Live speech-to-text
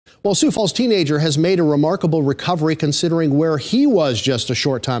Well, Sioux Falls teenager has made a remarkable recovery considering where he was just a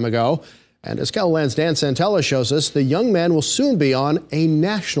short time ago. And as KELOLAND's Dan Santella shows us, the young man will soon be on a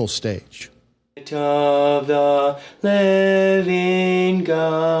national stage. Of the living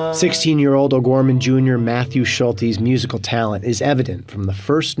God. 16-year-old O'Gorman Jr. Matthew Schulte's musical talent is evident from the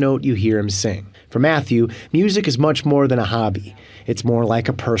first note you hear him sing. For Matthew, music is much more than a hobby. It's more like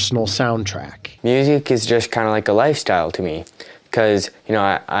a personal soundtrack. Music is just kind of like a lifestyle to me because, you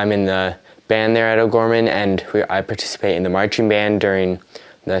know, I'm in the band there at O'Gorman, and I participate in the marching band during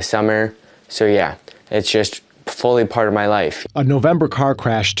the summer. So yeah, it's just fully part of my life. A November car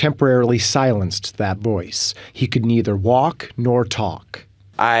crash temporarily silenced that voice. He could neither walk nor talk.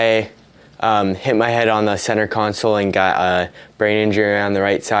 I hit my head on the center console and got a brain injury on the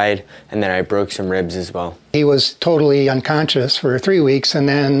right side, and then I broke some ribs as well. He was totally unconscious for 3 weeks, and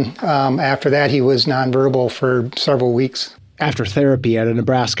then after that he was nonverbal for several weeks. After therapy at a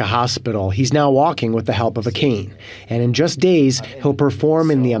Nebraska hospital, he's now walking with the help of a cane. And in just days, he'll perform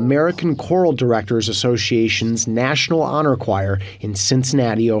in the American Choral Directors Association's National Honor Choir in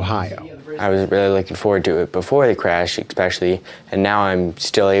Cincinnati, Ohio. I was really looking forward to it before the crash, especially, and now I'm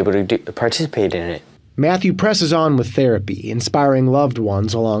still able to participate in it. Matthew presses on with therapy, inspiring loved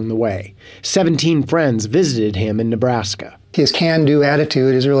ones along the way. 17 friends visited him in Nebraska. His can-do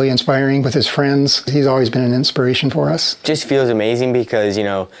attitude is really inspiring with his friends. He's always been an inspiration for us. Just feels amazing because, you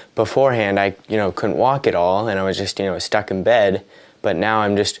know, beforehand I, couldn't walk at all, and I was just, stuck in bed, but now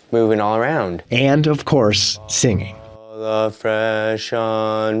I'm just moving all around. And, of course, singing. All afresh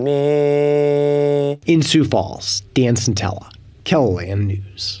on me. In Sioux Falls, Dan Santella, KELOLAND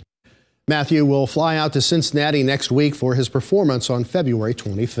News. Matthew will fly out to Cincinnati next week for his performance on February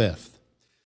 25th.